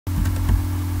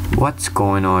What's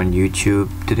going on YouTube?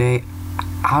 Today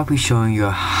I'll be showing you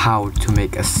how to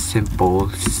make a simple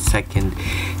second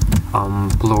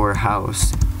floor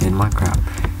house in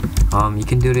Minecraft. You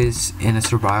can do this in a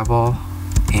survival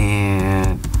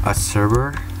and a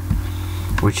server,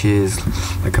 which is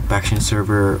like a faction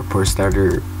server for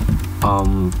starter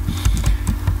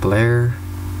player.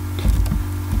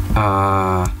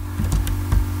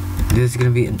 This is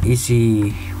gonna be an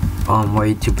easy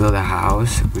way to build a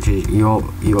house, which is you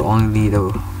only need a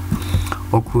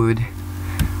oak wood,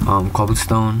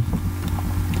 cobblestone,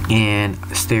 and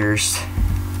stairs,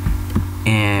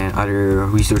 and other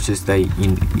resources that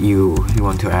you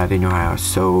want to add in your house.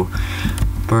 So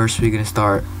first we're gonna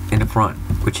start in the front,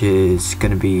 which is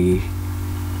gonna be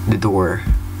the door.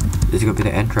 This is gonna be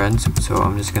the entrance. So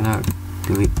I'm just gonna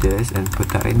delete this and put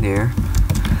that in there.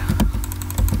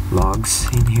 Logs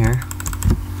in here.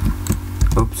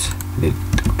 Oops. Okay,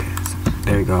 so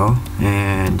there you go.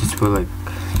 And just put like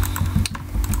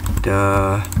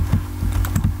the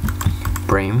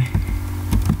frame,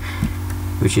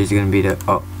 which is gonna be the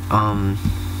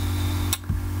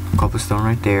cobblestone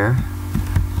right there.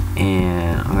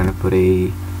 And I'm gonna put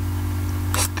a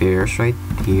stairs right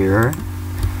here.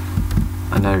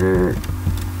 Another,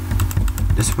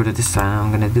 just for the design,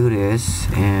 I'm gonna do this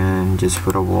and just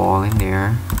put a wall in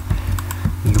there.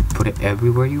 You can put it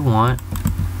everywhere you want.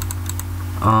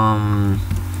 I'm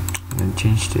gonna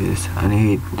change this. I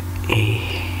need a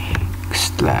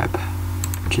slab,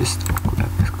 just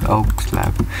oak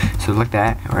slab. So like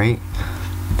that, right?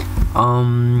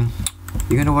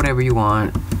 You can do whatever you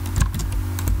want.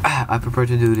 I prefer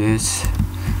to do this,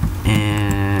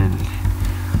 and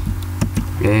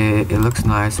it looks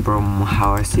nice from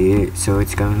how I see it. So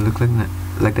it's gonna look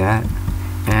like that.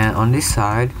 And on this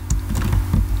side,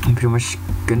 I'm pretty much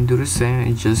gonna do the same.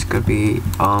 It's just gonna be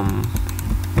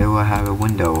it will have a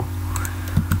window.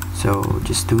 So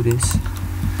just do this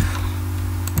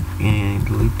and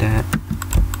delete that.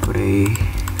 Put a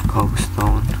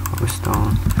cobblestone.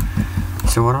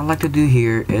 So what I like to do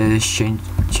here is change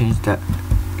that,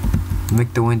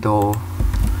 make the window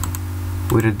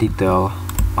with a detail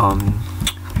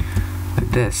like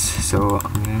this. So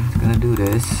I'm gonna do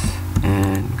this,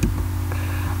 and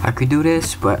I could do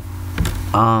this, but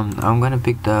I'm gonna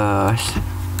pick the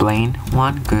plain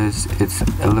one because it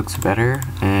looks better,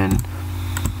 and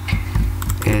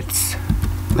it's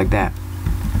like that.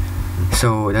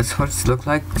 So that's what it looks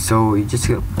like. So you just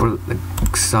gotta put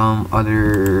like some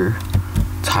other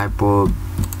type of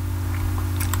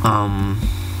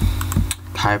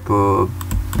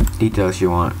details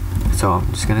you want. So I'm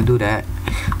just gonna do that.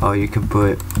 Or you can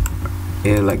put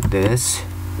it like this,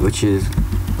 which is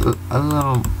a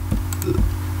little,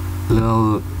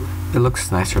 it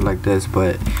looks nicer like this,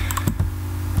 but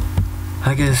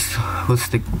I guess we'll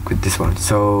stick with this one.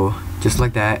 So just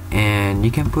like that, and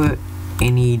you can put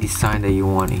any design that you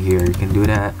want here. You can do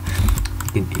that.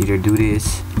 You can either do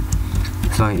this,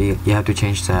 so you have to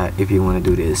change that if you want to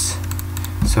do this.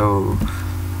 So,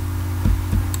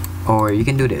 or you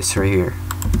can do this right here.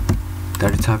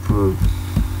 That's the type of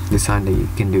design that you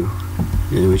can do,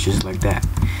 which is like that.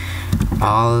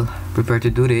 I'll prepare to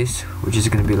do this, which is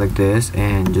gonna be like this,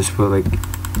 and just put it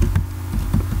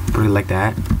like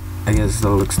that. I guess that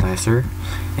looks nicer.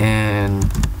 And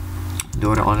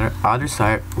do it on the other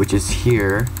side, which is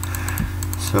here.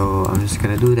 So I'm just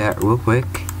gonna do that real quick.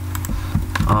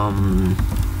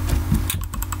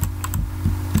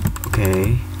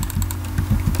 Okay,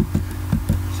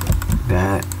 so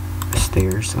that,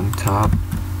 stairs on top,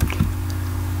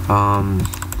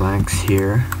 blanks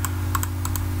here.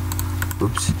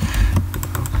 Oops.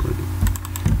 I'll put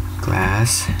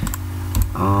glass,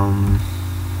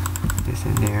 this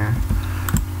in there,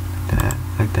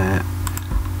 like that,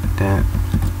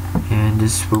 and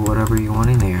just put whatever you want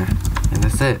in there, and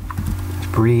that's it. It's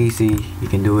pretty easy. You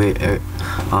can do it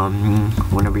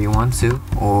whenever you want to,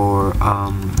 or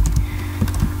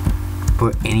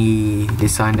put any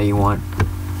design that you want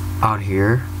out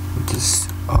here, which is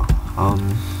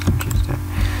change that.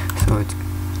 So it's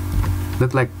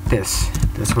look like this.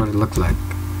 That's what it looked like.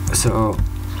 So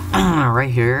right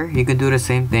here you can do the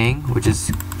same thing, which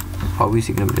is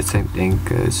obviously gonna be the same thing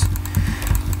because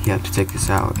you have to take this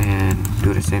out and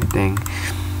do the same thing.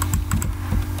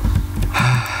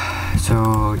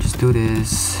 So just do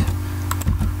this,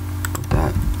 put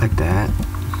that like that,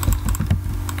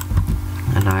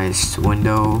 a nice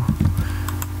window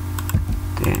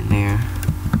there.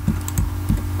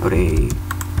 Put a,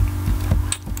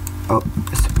 oh,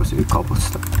 it's supposed to be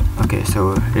cobblestone. Okay,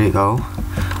 so there you go.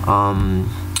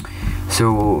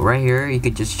 So right here you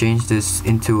could just change this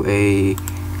into a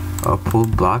pull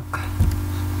block.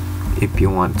 if you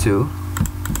want to,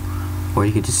 or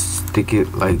you could just stick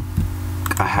it like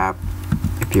a half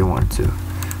if you want to,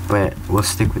 but we'll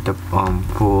stick with the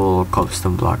full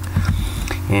cobblestone block.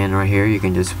 And right here you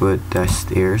can just put the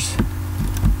stairs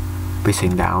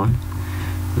facing down,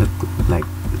 look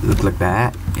like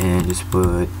that, and just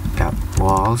put that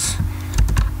walls.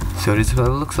 So this is what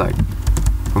it looks like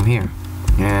from here.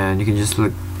 And you can just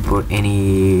put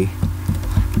any,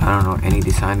 I don't know, any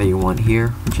design that you want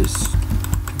here, just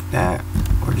that,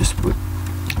 or just put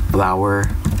flower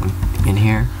in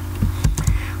here,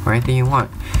 or anything you want.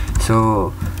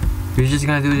 So you're just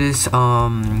gonna do this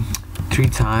 3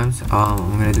 times.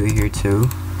 I'm gonna do it here too,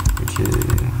 which is,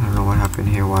 I don't know what happened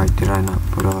here. Why did I not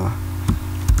put a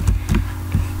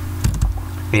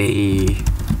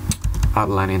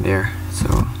outline in there?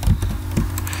 So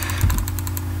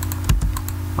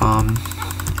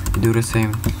do the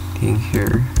same thing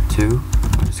here too.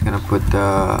 I'm just gonna put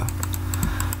the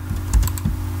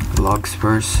logs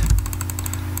first,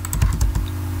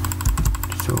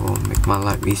 so make my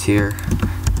life easier.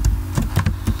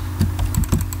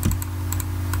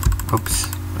 Oops.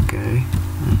 Okay.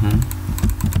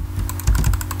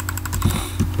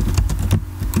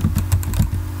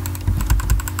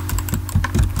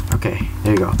 Okay,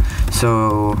 there you go.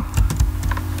 So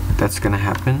that's gonna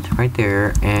happen right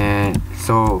there, and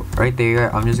so right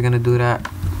there I'm just gonna do that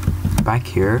back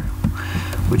here,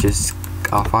 which is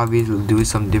I'll probably do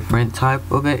some different type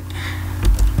of it,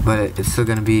 but it's still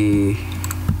gonna be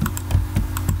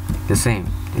the same.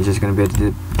 It's just gonna be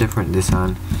a different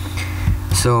design.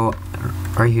 So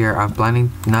right here I'm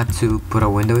planning not to put a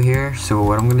window here, so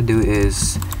what I'm gonna do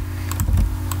is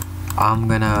I'm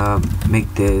gonna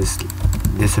make this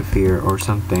disappear or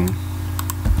something.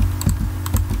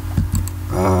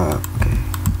 Okay,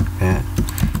 that.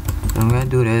 I'm gonna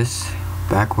do this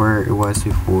back where it was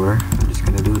before. I'm just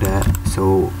gonna do that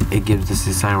so it gives this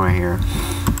design right here,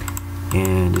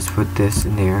 and just put this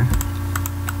in there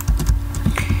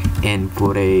and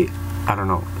put a, I don't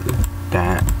know,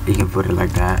 that you can put it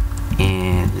like that,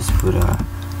 and just put a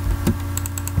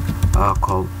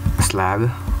called slab. You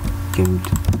can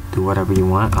do whatever you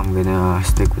want. I'm gonna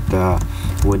stick with the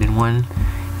wooden one,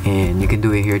 and you can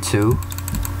do it here too,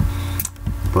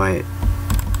 but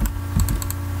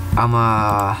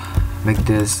I'ma make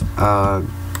this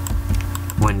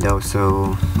window,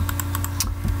 so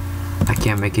I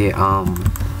can't make it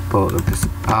both look this.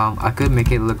 I could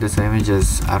make it look the same, it's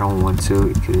just I don't want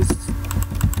to, because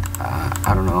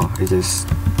I don't know, it's just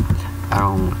I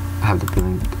don't have the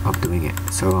feeling of doing it.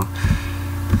 So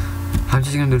I'm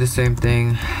just gonna do the same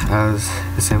thing as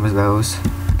those,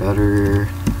 the other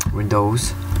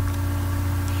windows.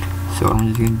 So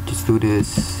I'm just gonna do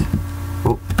this.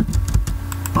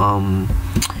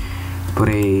 Put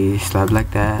a slab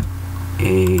like that,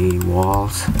 a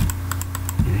walls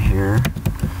in here,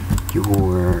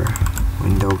 your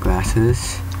window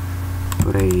glasses,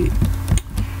 put a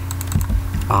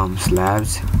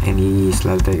slabs, any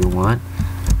slabs that you want.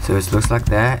 So it looks like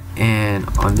that. And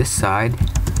on this side,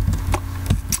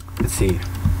 let's see,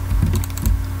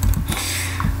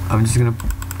 I'm just gonna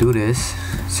do this,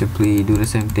 simply do the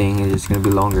same thing. It's just gonna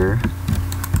be longer.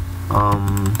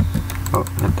 Oh,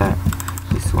 not that,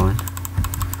 this one.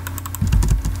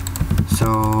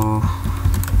 So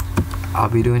I'll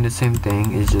be doing the same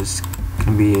thing, it's just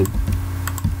gonna be a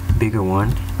bigger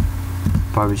one.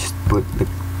 Probably just put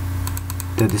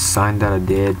the design that I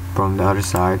did from the other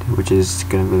side, which is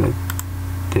gonna be like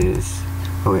this.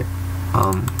 Oh wait,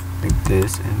 like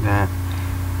this and that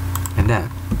and that.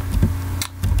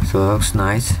 So that looks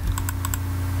nice.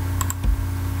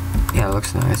 Yeah, it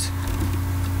looks nice.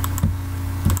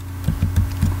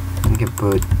 You can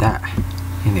put that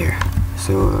in there,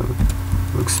 so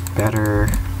it looks better.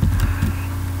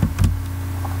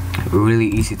 Really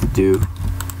easy to do,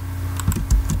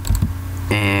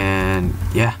 and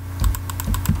yeah.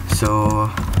 So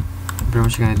pretty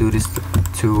much gonna do this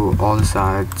to all the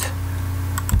sides,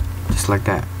 just like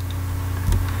that.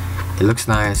 It looks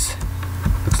nice,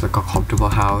 looks like a comfortable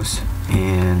house,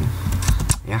 and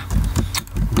yeah,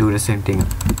 do the same thing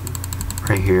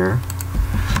right here,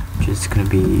 which is gonna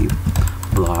be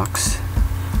blocks.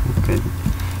 Okay,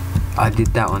 I did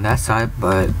that on that side,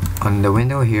 but on the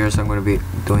window here, so I'm gonna be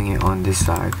doing it on this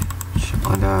side,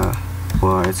 on the,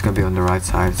 well, it's gonna be on the right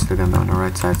side. It's still gonna be on the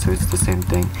right side, so it's the same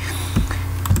thing.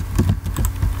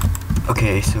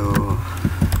 Okay, so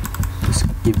just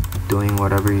keep doing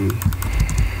whatever you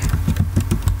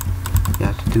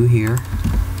have to do here.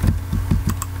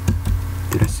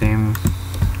 Do the same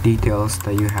details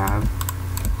that you have.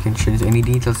 You can change any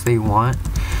details that you want,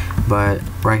 but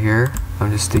right here I'm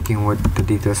just sticking with the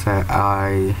details that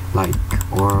I like.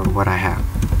 or what I have.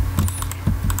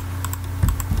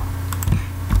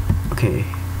 Okay,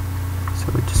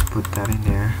 so just put that in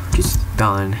there, which is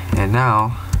done. And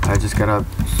now I just gotta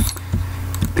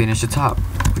finish the top,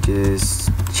 which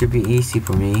should be easy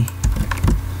for me.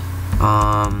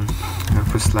 I'm gonna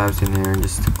put slabs in there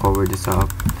just to cover this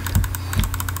up.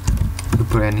 You can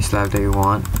put any slab that you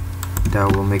want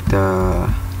that will make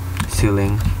the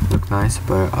ceiling look nice,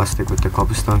 but I'll stick with the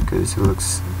cobblestone because I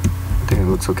think it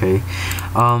looks okay.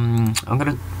 I'm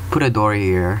gonna put a door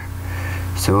here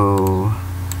so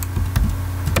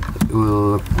it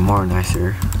will look more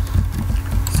nicer.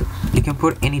 So you can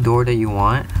put any door that you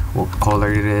want, what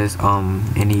color it is,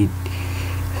 any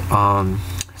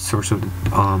sources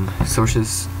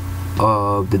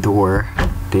of the door.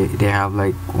 They have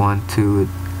like 1, 2,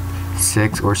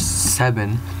 6 or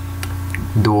 7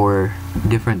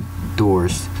 different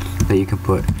doors that you can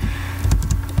put.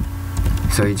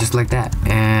 So just like that.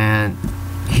 And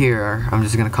here I'm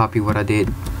just gonna copy what I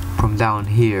did from down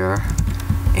here,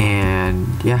 and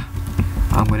yeah,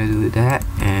 I'm gonna do that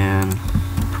and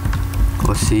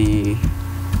we'll see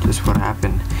just what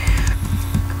happened.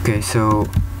 Okay, so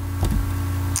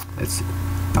let's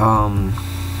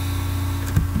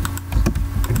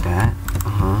like that.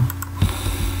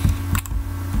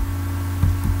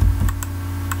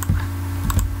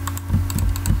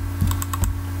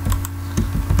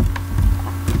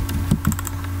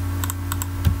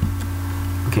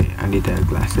 Okay, I need that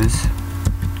glasses.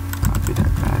 Copy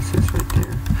that glasses right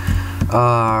there.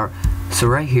 So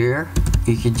right here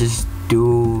you can just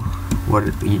do what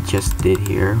you just did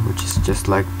here, which is just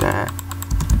like that.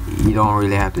 You don't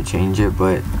really have to change it,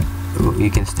 but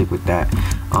you can stick with that.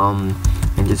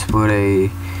 And just put a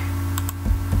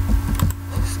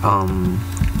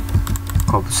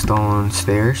cobblestone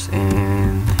stairs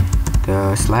and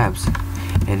the slabs.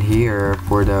 And here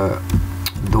for the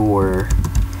door,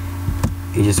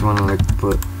 you just want to like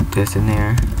put this in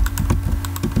there.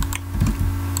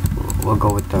 We'll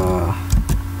go with the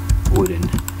wooden.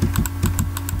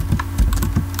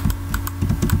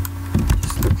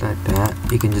 Just look like that.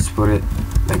 You can just put it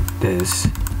like this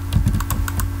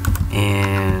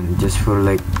and just put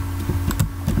like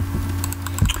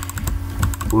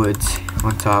woods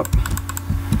on top.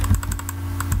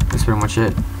 That's pretty much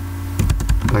it.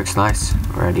 Looks nice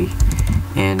already.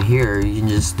 And here you can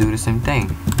just do the same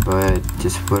thing, but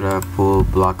just put a full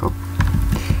block of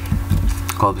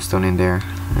cobblestone in there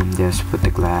and just put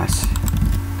the glass,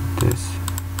 this,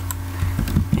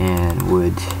 and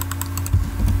wood,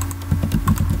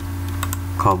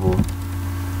 cobble,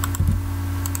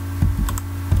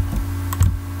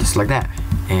 just like that,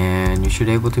 and you should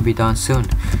be able to be done soon.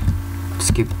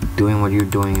 Just keep doing what you're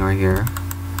doing right here.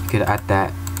 You could add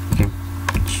that. You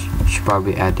should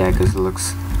probably add that because it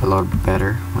looks a lot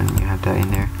better when you have that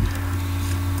in there.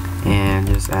 And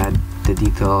just add the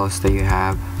details that you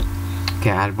have. You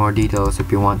can add more details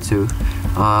if you want to.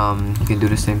 You can do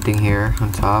the same thing here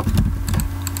on top.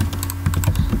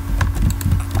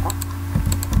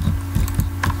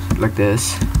 Like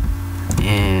this.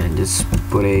 And just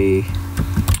put a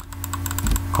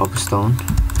cobblestone.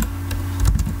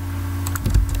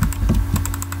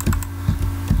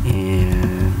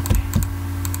 And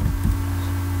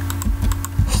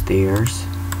stairs.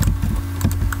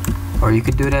 Or you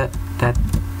could do that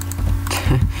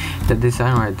the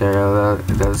design right there.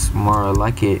 That's more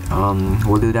like it.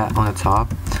 We'll do that on the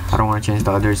top. I don't want to change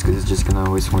the others because it's just gonna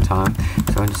waste more time,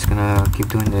 so I'm just gonna keep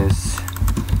doing this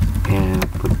and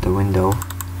put the window.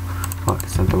 Oh,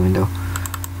 it's not the window,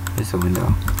 it's the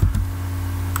window.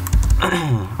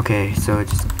 Okay, so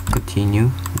just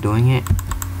continue doing it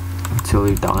until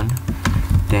you're done.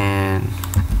 Then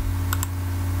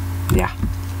yeah,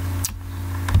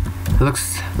 it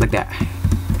looks like that.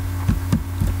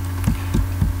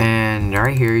 And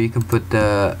right here you can put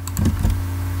the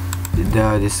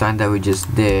design that we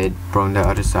just did from the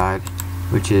other side,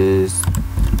 which is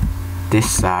this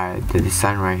side, the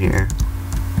design right here.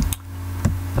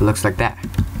 It looks like that.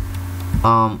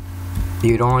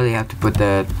 You don't really have to put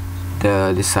the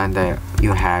design that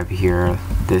you have here,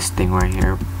 this thing right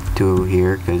here, to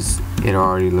here, because it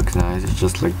already looks nice. It's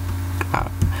just like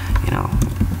you know,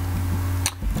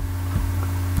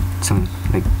 some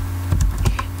like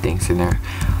things in there.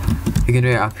 You can do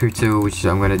it up here too, which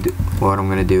I'm gonna do. What I'm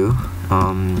gonna do,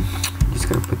 just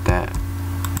gotta put that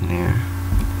in there.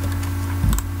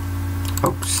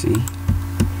 Oh, see,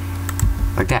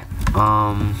 like that.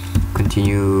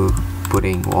 Continue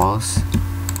putting walls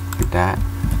like that.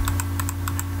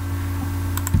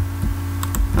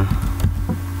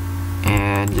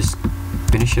 And just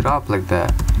finish it up like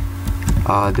that.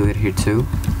 Do it here too.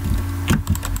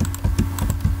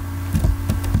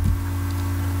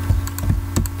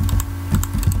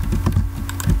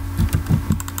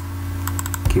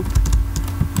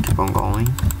 on going.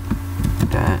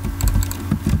 That.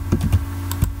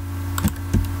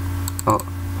 Oh,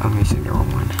 I'm using the wrong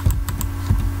one.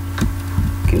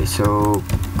 Okay, so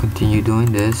continue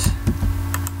doing this.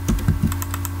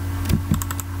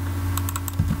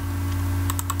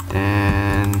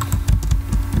 Then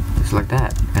just like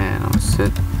that, and I'll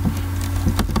set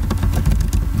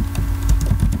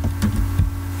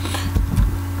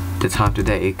the time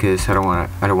today because I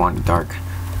don't want it dark.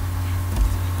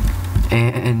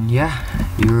 And yeah,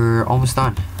 you're almost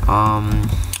done.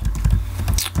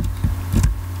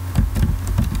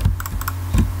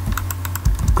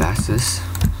 Glasses,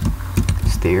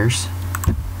 stairs.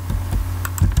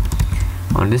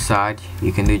 On this side,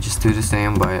 you can just do the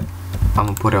same, but I'm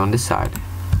gonna put it on this side.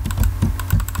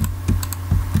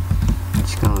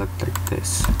 It's gonna look like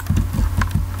this.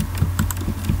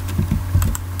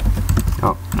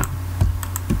 Oh no.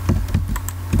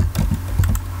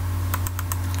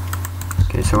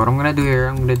 Okay, so what I'm gonna do here,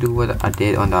 I'm gonna do what I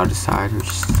did on the other side, which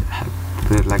is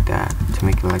put it like that to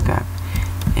make it like that.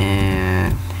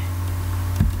 And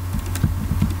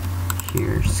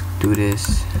here, just do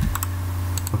this.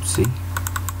 Oopsie.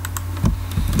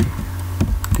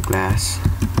 The glass.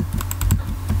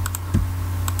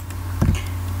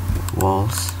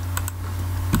 Walls.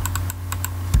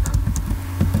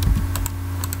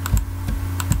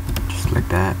 Just like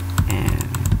that.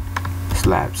 And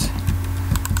slabs.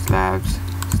 Slabs.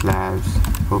 Slabs.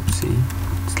 Oopsie.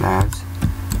 Slabs.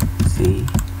 See.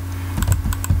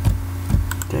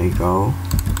 There you go.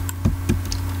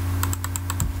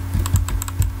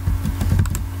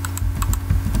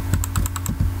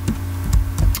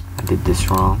 Did this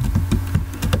wrong.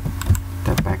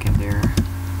 That back in there.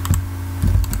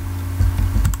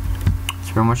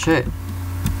 That's pretty much it.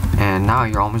 And now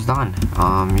you're almost done.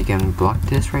 You can block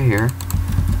this right here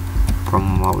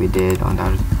from what we did on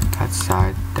that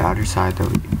side, the other side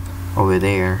over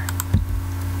there.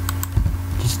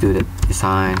 Just do the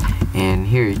design, and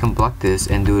here you can block this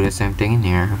and do the same thing in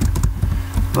here.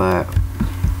 But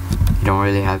you don't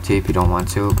really have to if you don't want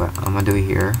to. But I'm gonna do it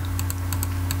here.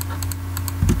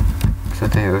 I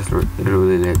think it was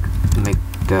really like make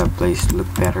the place look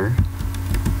better,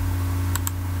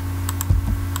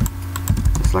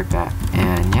 just like that.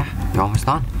 And yeah, you're almost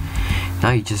done. Now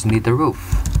you just need the roof,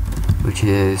 which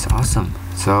is awesome.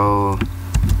 So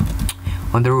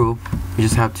on the roof, you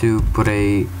just have to put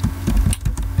a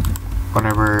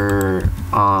whatever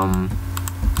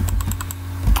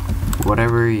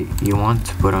you want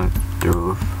to put on the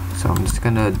roof. So I'm just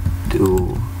gonna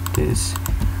do this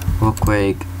real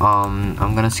quick. I'm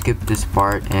gonna skip this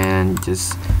part and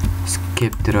just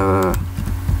skip to the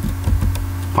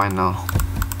final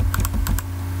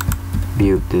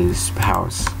view of this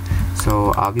house.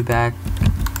 So I'll be back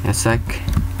in a sec,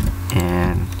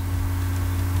 and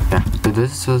yeah, so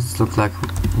this just looks like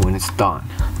when it's done.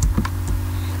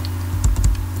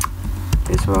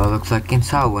 This is what it looks like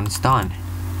inside when it's done.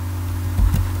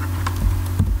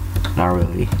 Not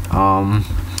really,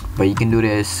 but you can do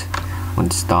this when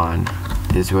it's done.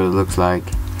 This is what it looks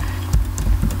like.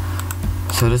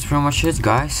 So that's pretty much it,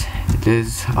 guys. It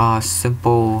is a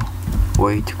simple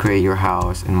way to create your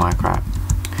house in Minecraft.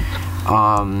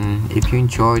 If you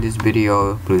enjoyed this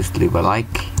video, please leave a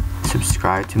like,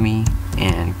 subscribe to me,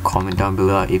 and comment down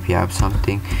below if you have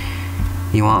something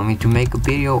you want me to make a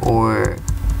video, or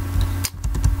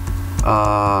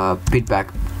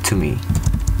feedback to me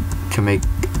to make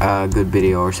a good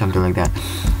video or something like that.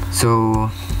 So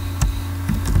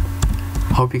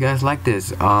hope you guys like this.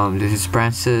 This is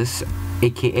Francis,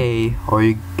 aka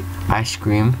or Ice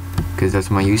Cream, because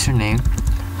that's my username.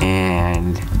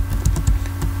 And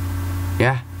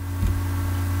yeah,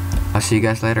 I'll see you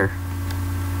guys later.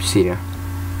 See ya.